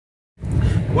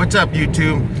What's up,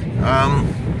 YouTube?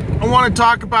 I want to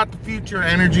talk about the future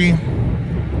energy,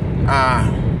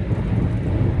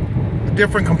 the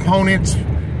different components,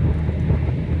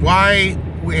 why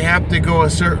we have to go a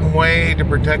certain way to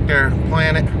protect our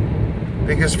planet,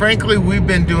 because frankly we've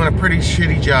been doing a pretty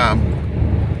shitty job.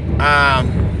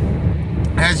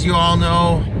 As you all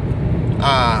know,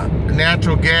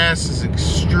 natural gas is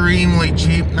extremely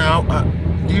cheap now.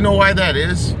 Do you know why that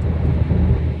is?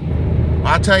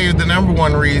 I'll tell you the number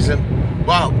one reason.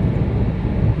 Well,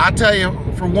 I'll tell you,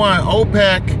 for one,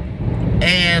 OPEC,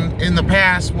 and in the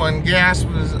past when gas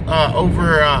was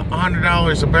over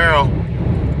 $100 a barrel,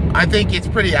 I think it's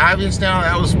pretty obvious now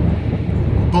that was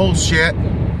bullshit.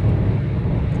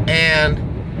 And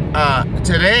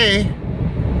today,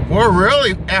 we're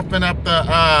really effing up the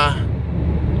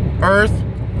earth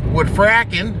with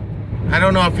fracking. I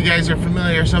don't know if you guys are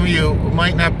familiar. Some of you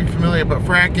might not be familiar, but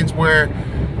fracking's where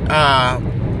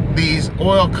these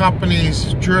oil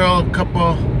companies drill a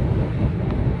couple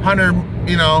hundred,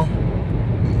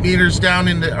 meters down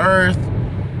in the earth,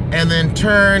 and then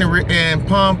turn and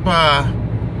pump.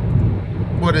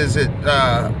 What is it?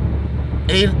 I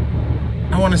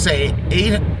want to say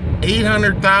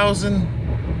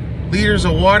 800,000 liters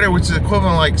of water, which is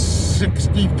equivalent to like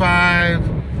 65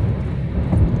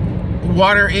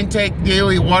 water intake,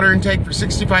 daily water intake for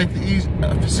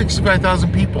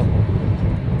 65,000 people.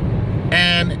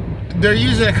 And they're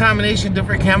using a combination of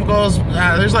different chemicals.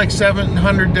 There's like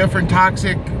 700 different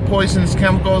toxic, poisonous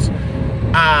chemicals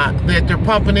that they're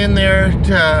pumping in there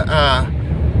to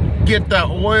get the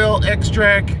oil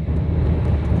extract.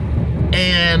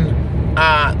 And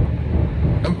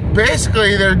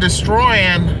basically they're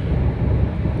destroying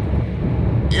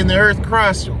in the earth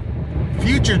crust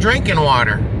future drinking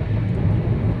water.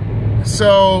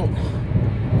 So,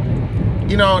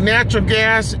 natural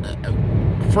gas,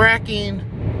 fracking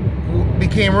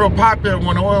became real popular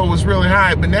when oil was really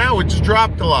high, but now it's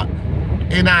dropped a lot.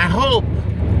 And I hope,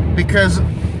 because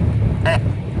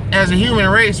as a human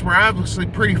race, we're obviously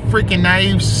pretty freaking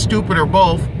naive, stupid, or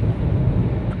both,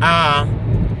 that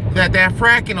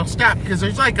fracking will stop, because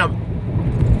there's like over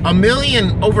a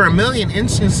million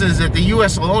instances that the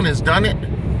U.S. alone has done it.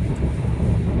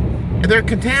 They're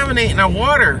contaminating our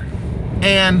water,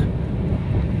 and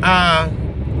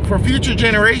for future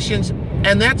generations,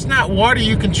 and that's not water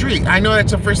you can treat. I know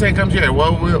that's the first thing that comes to your head.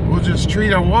 Well, we'll just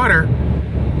treat our water,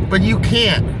 but you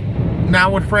can't.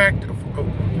 Not when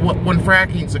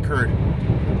fracking's occurred.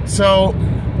 So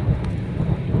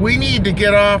we need to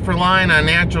get off relying on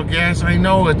natural gas. I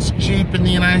know it's cheap in the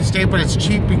United States, but it's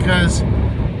cheap because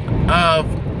of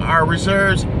our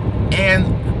reserves, and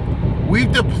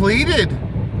we've depleted,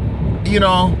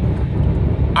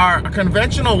 our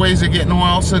conventional ways of getting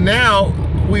oil. So now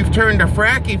we've turned to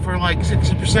fracking for like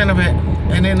 60% of it,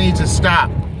 and it needs to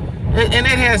stop. And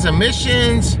it has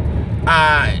emissions,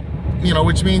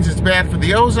 which means it's bad for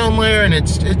the ozone layer. And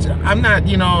it's I'm not,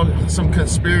 some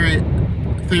conspiracy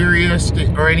theorist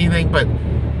or anything, but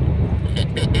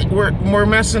we're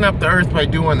messing up the earth by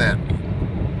doing that.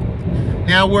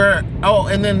 Now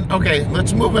okay,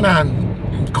 let's move it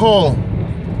on. Coal.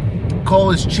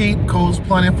 Coal is cheap, coal is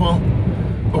plentiful,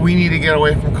 but we need to get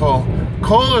away from coal.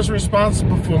 Coal is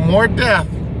responsible for more death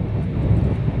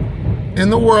in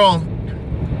the world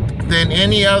than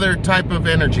any other type of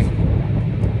energy.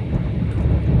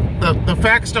 The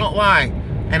facts don't lie.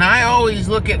 And I always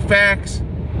look at facts,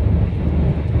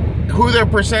 who they're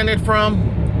presented from,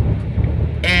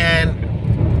 and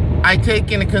I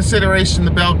take into consideration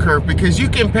the bell curve, because you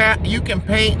can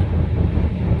paint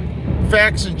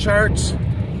facts and charts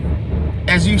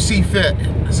as you see fit.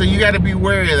 So you got to be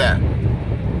wary of that.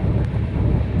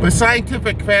 But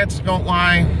scientific facts don't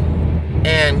lie,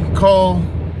 and coal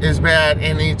is bad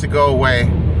and needs to go away.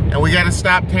 And we got to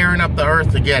stop tearing up the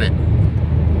earth to get it.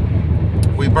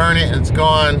 We burn it, it's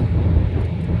gone.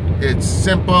 It's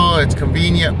simple, it's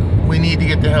convenient. We need to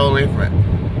get the hell away from it.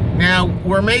 Now,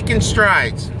 we're making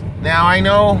strides. Now, I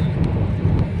know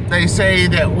they say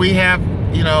that we have,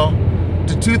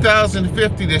 to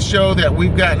 2050 to show that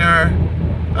we've gotten our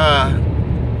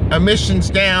emissions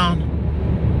down,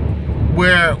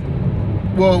 where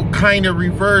we'll kind of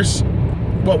reverse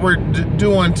what we're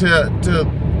doing to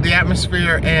the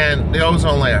atmosphere and the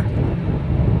ozone layer.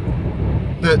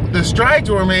 The strides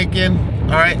we're making,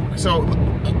 all right, so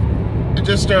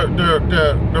just to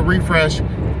refresh,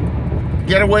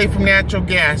 get away from natural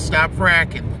gas, stop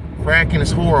fracking. Fracking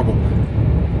is horrible.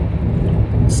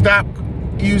 Stop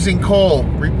using coal,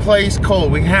 replace coal.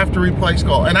 We have to replace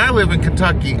coal. And I live in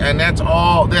Kentucky, and that's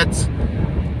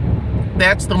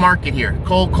the market here.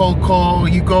 Coal.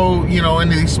 You go,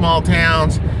 into these small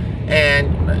towns,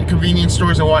 and convenience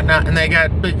stores and whatnot, and they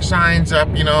got big signs up,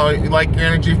 you know, like your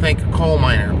energy, think a coal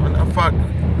miner. What the fuck?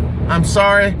 I'm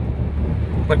sorry,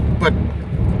 but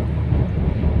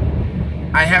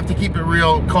I have to keep it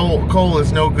real. Coal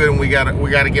is no good, and we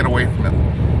gotta get away from it.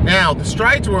 Now, the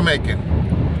strides we're making.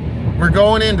 We're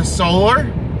going into solar,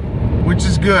 which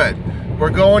is good. We're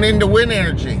going into wind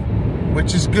energy,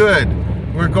 which is good.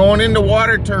 We're going into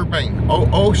water turbine,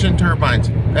 ocean turbines.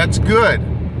 That's good.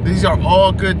 These are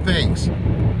all good things.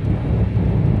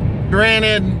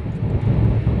 Granted,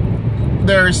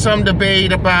 there is some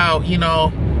debate about, you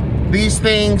know, these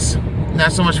things,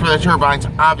 not so much for the turbines,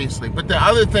 obviously, but the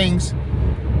other things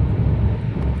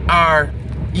are,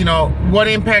 you know, what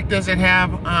impact does it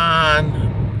have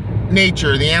on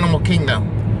nature, the animal kingdom?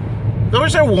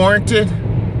 Those are warranted,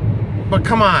 but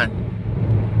come on,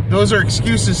 those are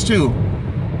excuses too.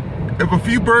 If a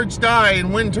few birds die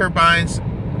in wind turbines,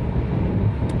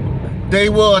 they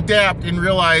will adapt and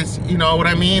realize, you know what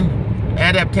I mean?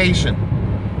 Adaptation.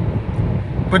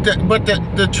 But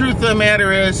the truth of the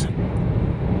matter is,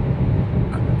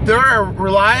 they're a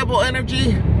reliable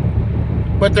energy,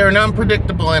 but they're an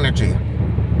unpredictable energy.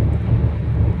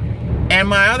 And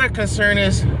my other concern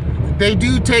is, they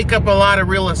do take up a lot of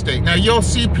real estate. Now, you'll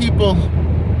see people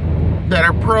that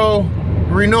are pro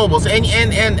renewables,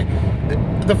 and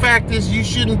the fact is, you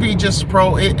shouldn't be just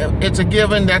pro. It's a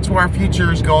given. That's where our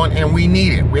future is going, and we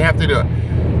need it. We have to do it.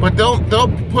 But they'll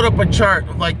put up a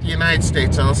chart like the United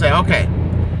States, and they'll say, okay,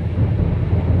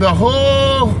 the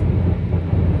whole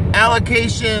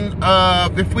allocation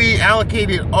of, if we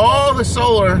allocated all the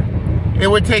solar, it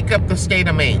would take up the state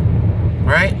of Maine,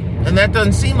 right? And that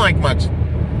doesn't seem like much,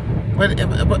 but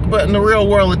in the real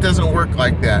world, it doesn't work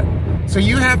like that. So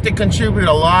you have to contribute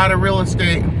a lot of real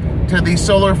estate to these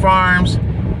solar farms,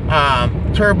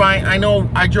 turbine. I know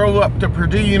I drove up to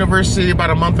Purdue University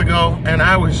about a month ago, and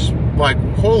I was like,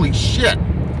 holy shit.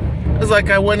 It was like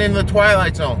I went in the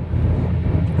Twilight Zone.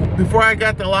 Before I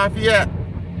got to Lafayette,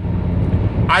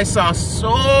 I saw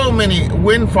so many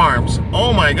wind farms.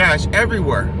 Oh my gosh,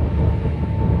 everywhere.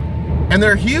 And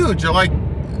they're huge. They're like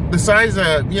the size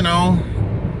of, you know,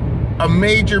 a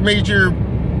major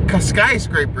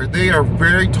skyscraper. They are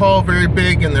very tall, very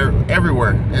big, and they're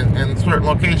everywhere in certain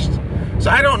locations. So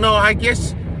I don't know, I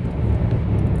guess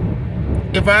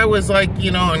if I was like,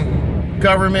 you know, in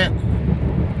government,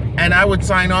 and I would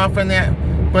sign off on that,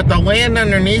 but the land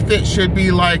underneath it should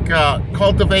be like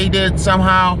cultivated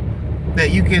somehow,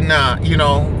 that you can, you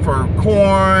know, for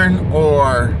corn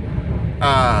or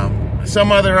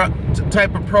some other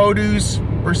type of produce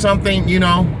or something, you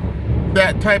know,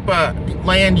 that type of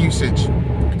land usage.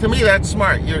 To me, that's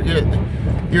smart. You're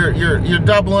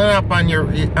doubling up on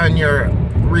your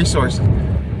resources.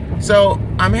 So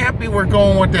I'm happy we're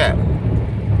going with that.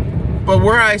 But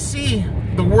where I see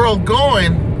the world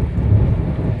going,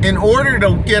 in order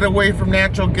to get away from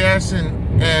natural gas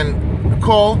and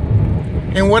coal,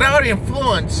 and without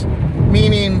influence,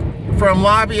 meaning from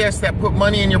lobbyists that put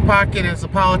money in your pocket as a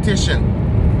politician,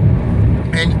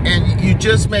 and you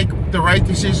just make the right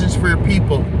decisions for your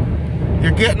people.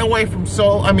 You're getting away from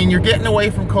you're getting away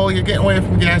from coal, you're getting away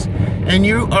from gas, and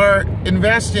you are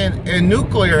investing in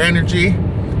nuclear energy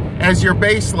as your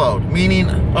base load. Meaning,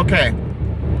 okay,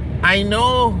 I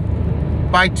know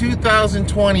by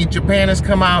 2020, Japan has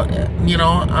come out, you know,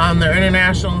 on their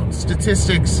international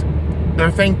statistics, their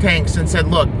think tanks, and said,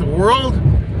 look, the world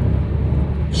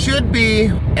should be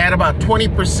at about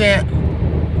 20%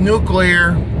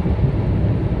 nuclear,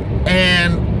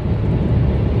 and,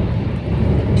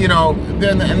 you know,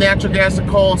 then the natural gas and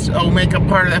coal will make up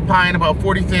part of that pie, and about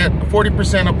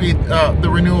 40% will be the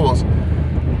renewables.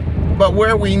 But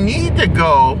where we need to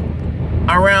go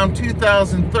around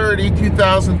 2030,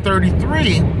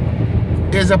 2033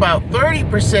 is about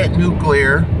 30%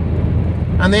 nuclear,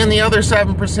 and then the other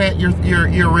 7% your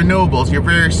renewables, your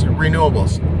various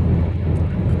renewables.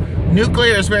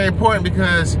 Nuclear is very important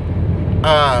because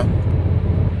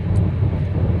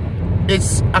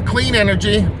it's a clean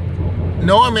energy,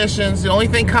 no emissions. The only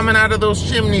thing coming out of those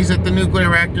chimneys at the nuclear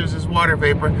reactors is water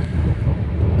vapor.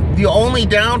 The only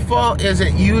downfall is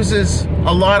it uses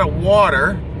a lot of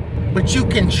water, but you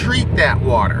can treat that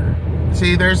water.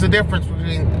 See, there's a difference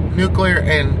between nuclear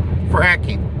and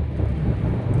fracking.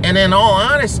 And in all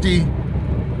honesty,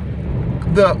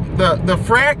 the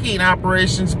fracking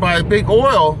operations by big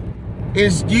oil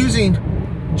is using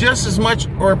just as much,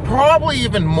 or probably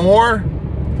even more,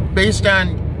 based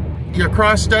on your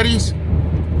cross studies,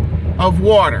 of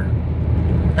water.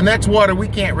 And that's water we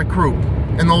can't recruit.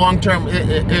 In the long term,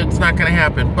 it's not going to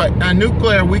happen. But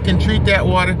nuclear, we can treat that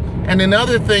water. And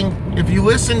another thing, if you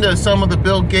listen to some of the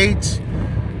Bill Gates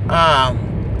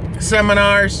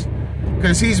seminars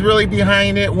because he's really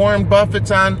behind it. Warren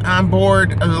Buffett's on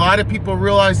board. A lot of people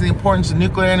realize the importance of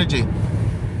nuclear energy.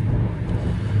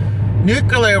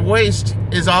 Nuclear waste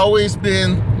has always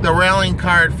been the rallying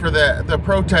card for the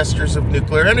protesters of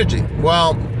nuclear energy.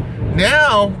 Well,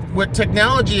 now with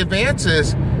technology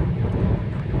advances,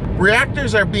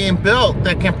 reactors are being built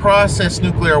that can process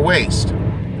nuclear waste.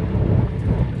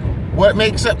 What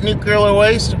makes up nuclear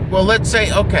waste? Well, let's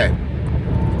say, okay,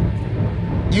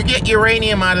 you get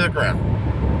uranium out of the ground,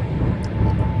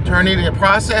 turn it and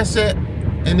process it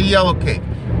into yellow cake.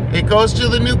 It goes to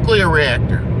the nuclear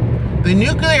reactor. The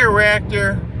nuclear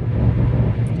reactor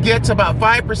gets about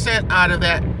 5% out of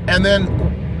that, and then,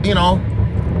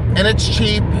 and it's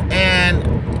cheap, and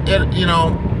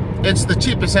it's the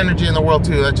cheapest energy in the world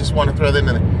too. I just want to throw that in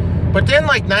there. But then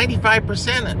like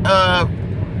 95% of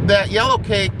that yellow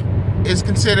cake is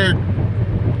considered,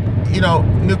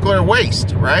 nuclear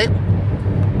waste, right?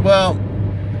 Well,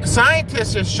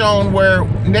 scientists have shown where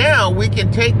now we can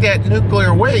take that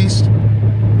nuclear waste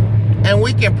and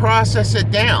we can process it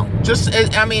down.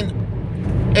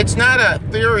 It's not a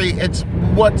theory, it's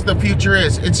what the future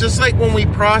is. It's just like when we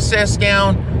process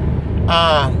down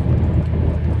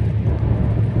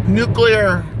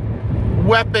nuclear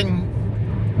weapons,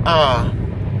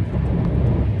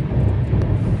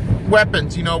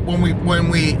 when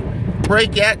we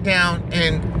break that down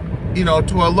and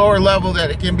to a lower level that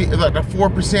it can be like a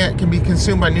 4% can be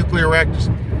consumed by nuclear reactors.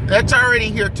 That's already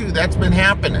here too. That's been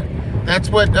happening. That's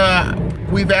what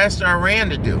we've asked Iran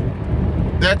to do.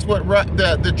 That's what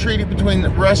the treaty between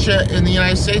Russia and the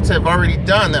United States have already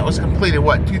done. That was completed,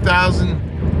 what, 2000?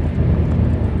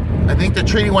 I think the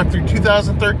treaty went through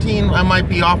 2013. I might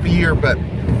be off a year, but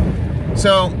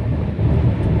so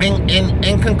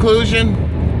in conclusion,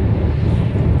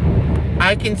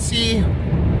 I can see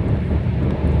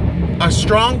a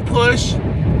strong push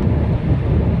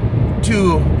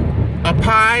to a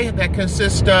pie that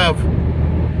consists of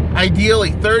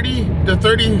ideally 30 to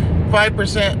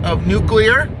 35% of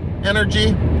nuclear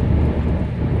energy,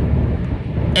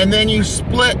 and then you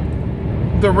split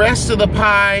the rest of the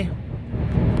pie.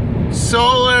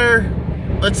 Solar,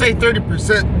 let's say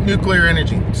 30% nuclear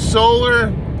energy,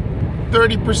 solar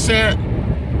 30%,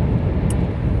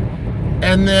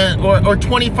 and then or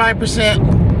 25%,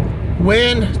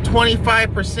 wind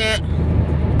 25%,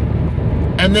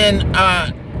 and then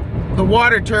the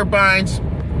water turbines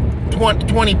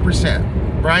 20%,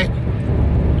 right?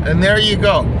 And there you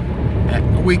go.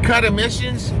 We cut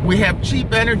emissions, we have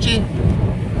cheap energy.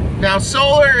 Now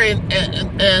solar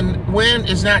and wind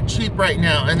is not cheap right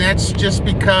now, and that's just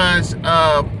because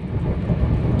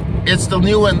it's the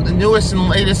newest and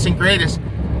latest and greatest.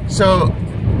 So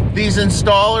these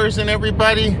installers and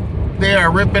everybody, they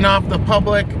are ripping off the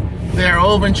public. They're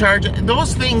overcharging.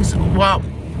 Those things, well,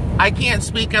 I can't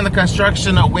speak on the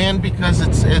construction of wind because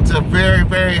it's a very,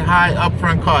 very high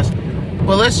upfront cost.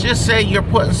 But let's just say you're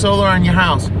putting solar on your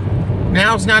house.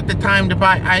 Now's not the time to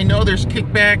buy. I know there's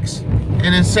kickbacks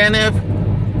and incentive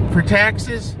for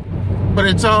taxes, but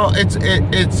it's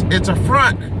a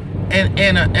front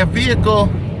and a vehicle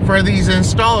for these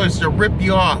installers to rip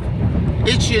you off.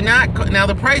 It should not. Now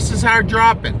the prices are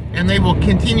dropping, and they will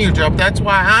continue to drop. That's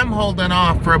why I'm holding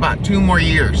off for about 2 more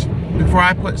years before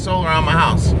I put solar on my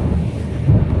house.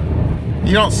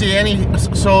 You don't see any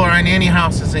solar on any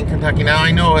houses in Kentucky. Now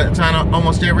I know it's on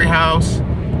almost every house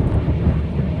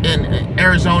in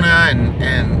Arizona and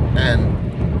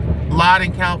a lot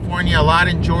in California, a lot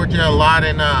in Georgia, a lot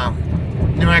in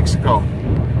New Mexico.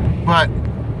 But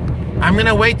I'm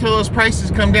gonna wait till those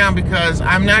prices come down because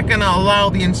I'm not gonna allow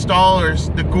the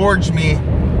installers to gorge me,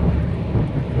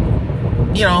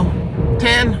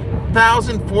 $10,000,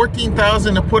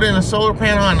 $14,000 to put in a solar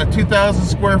panel on a 2,000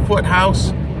 square foot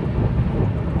house.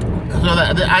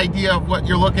 So the idea of what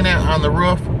you're looking at on the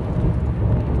roof,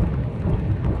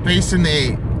 facing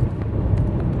the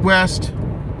west.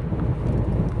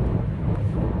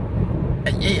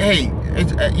 Hey,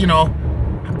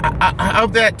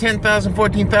 of that 10,000,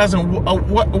 14,000,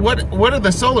 what are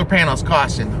the solar panels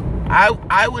costing?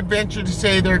 I would venture to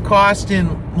say they're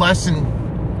costing less than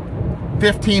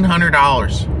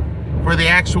 $1,500 for the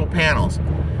actual panels.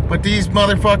 But these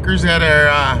motherfuckers that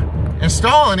are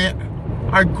installing it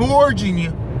are gorging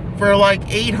you for like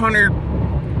 800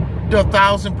 to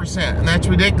 1,000%, and that's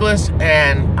ridiculous.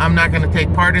 And I'm not going to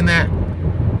take part in that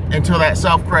until that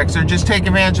self-corrects. They're just taking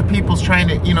advantage of people's trying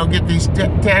to, get these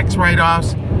tax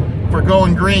write-offs for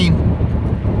going green.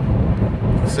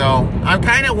 So I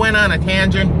kind of went on a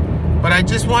tangent, but I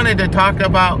just wanted to talk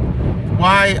about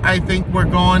why I think we're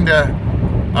going to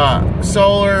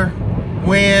solar,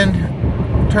 wind,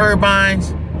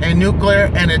 turbines, and nuclear,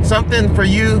 and it's something for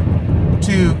you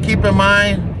to keep in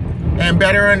mind and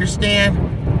better understand,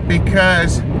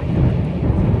 because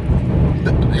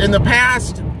in the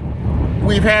past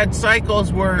we've had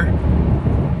cycles where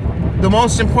the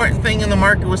most important thing in the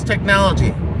market was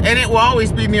technology, and it will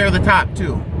always be near the top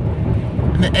too.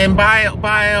 And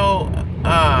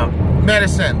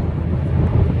medicine.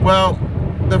 Well,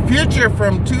 the future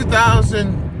from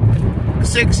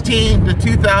 2016 to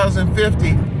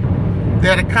 2050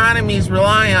 that economies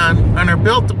rely on and are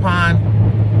built upon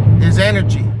is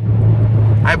energy.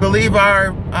 I believe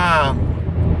our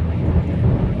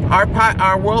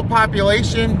world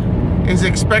population is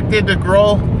expected to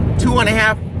grow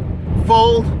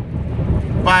 2.5-fold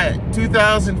by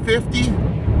 2050.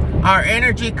 Our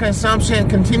energy consumption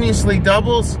continuously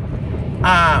doubles.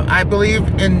 I believe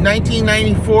in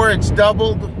 1994 it's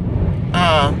doubled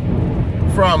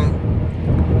from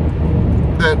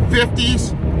the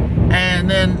 50s, and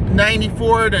then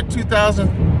 94 to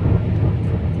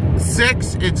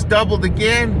 2006 it's doubled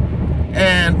again,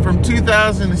 and from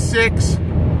 2006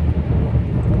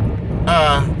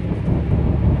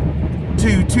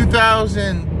 to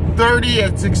 2030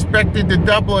 it's expected to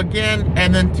double again,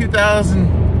 and then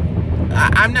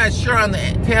I'm not sure on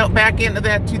the tail back end of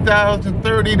that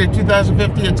 2030 to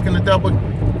 2050 it's going to double,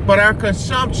 but our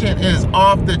consumption is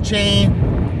off the chain,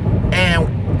 and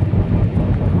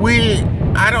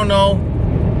I don't know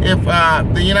if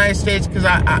the United States, because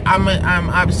I'm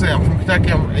from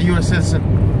Kentucky, I'm a U.S. citizen.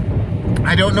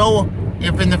 I don't know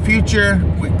if in the future,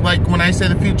 like when I say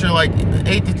the future, like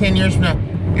 8 to 10 years from now,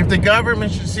 if the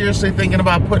government should seriously thinking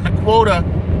about putting a quota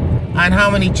on how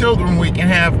many children we can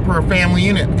have per family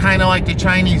unit, kind of like the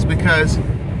Chinese, because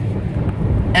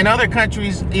and other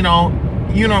countries, you know,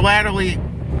 unilaterally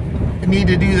need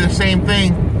to do the same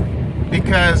thing,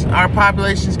 because our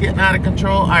population's getting out of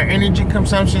control, our energy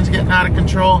consumption's getting out of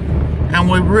control, and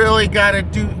we really got to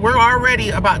do, we're already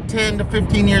about 10 to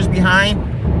 15 years behind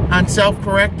on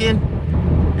self-correcting,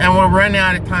 and we're running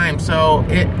out of time. So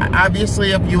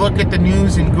obviously, if you look at the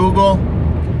news in Google,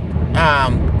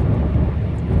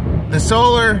 the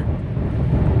solar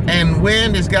and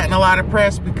wind has gotten a lot of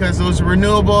press because those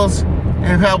renewables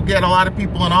have helped get a lot of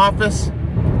people in office.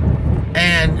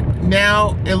 And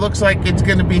now it looks like it's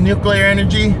going to be nuclear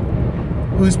energy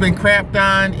who's been crapped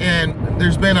on, and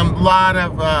there's been a lot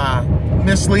of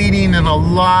misleading and a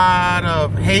lot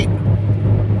of hate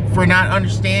for not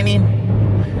understanding.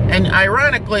 And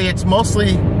ironically, it's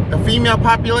mostly the female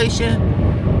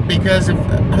population, because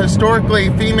historically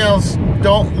females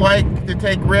don't like to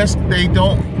take risks, they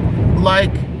don't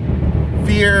like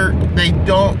fear, they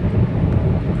don't.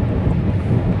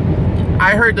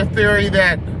 I heard the theory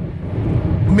that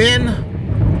men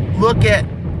look at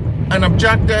an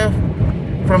objective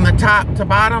from the top to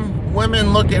bottom,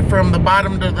 women look at from the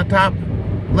bottom to the top,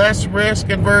 less risk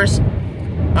adverse,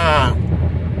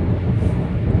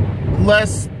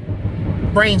 less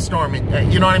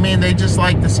brainstorming, you know what I mean? They just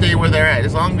like to stay where they're at.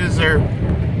 As long as their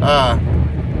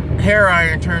hair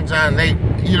iron turns on, they,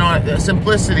 you know,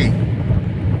 simplicity.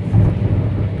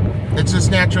 It's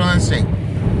just natural instinct.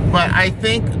 But I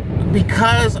think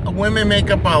because women make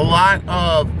up a lot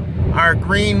of our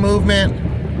green movement,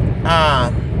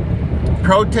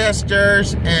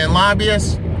 protesters and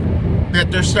lobbyists,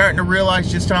 that they're starting to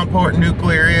realize just how important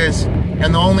nuclear is.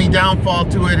 And the only downfall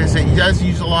to it is it does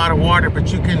use a lot of water,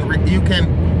 but you can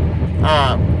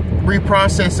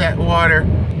reprocess that water,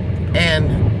 and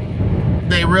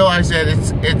they realize that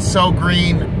it's so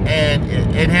green and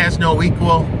it has no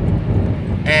equal,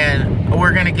 and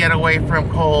we're gonna get away from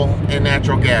coal and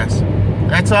natural gas.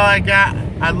 That's all I got.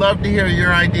 I'd love to hear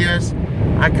your ideas.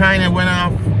 I kind of went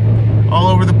off all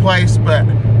over the place, but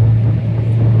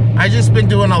I just been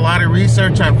doing a lot of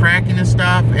research on fracking and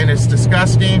stuff, and it's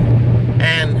disgusting.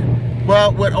 And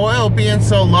well, with oil being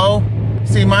so low,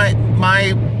 see, my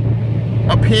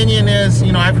opinion is,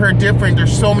 you know, I've heard different,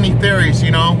 there's so many theories, you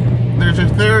know. There's a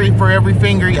theory for every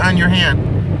finger on your hand,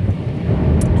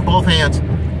 both hands.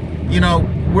 You know,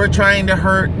 we're trying to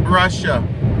hurt Russia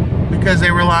because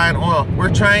they rely on oil.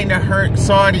 We're trying to hurt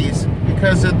Saudis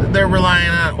because they're relying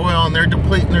on oil and they're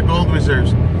depleting their gold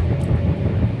reserves.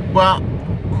 Well,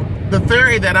 the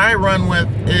theory that I run with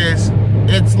is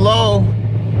it's low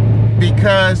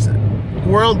because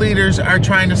world leaders are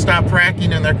trying to stop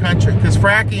fracking in their country. Because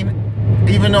fracking,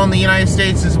 even though in the United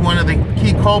States is one of the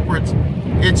key culprits,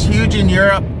 it's huge in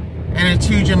Europe and it's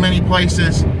huge in many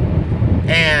places,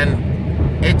 and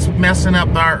it's messing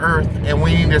up our earth, and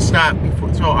we need to stop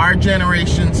before, so our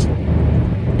generation's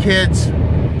kids,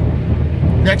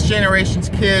 next generation's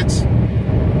kids,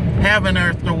 have an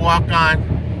earth to walk on,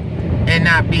 and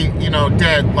not be,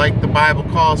 dead like the Bible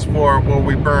calls for, where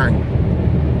we burn,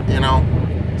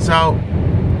 So,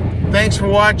 thanks for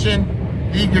watching.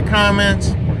 Leave your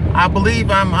comments. I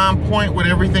believe I'm on point with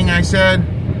everything I said.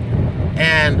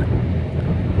 And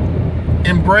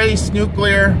embrace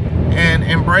nuclear and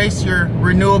embrace your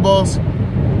renewables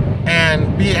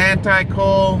and be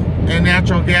anti-coal and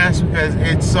natural gas, because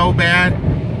it's so bad,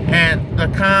 and the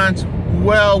cons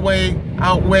well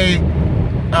outweigh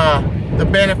the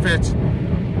benefits,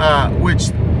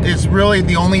 which is really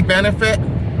the only benefit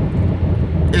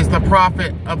is the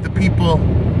profit of the people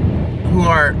who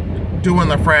are doing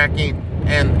the fracking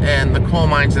and the coal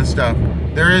mines and stuff.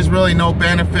 There is really no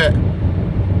benefit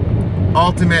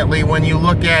ultimately when you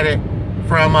look at it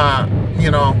from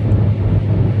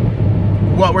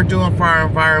what we're doing for our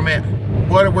environment,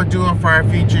 what we're doing for our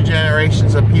future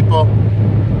generations of people,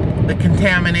 the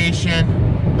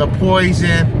contamination, the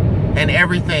poison, and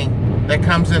everything that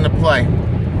comes into play.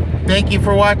 Thank you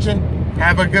for watching.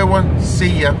 Have a good one.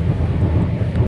 See ya.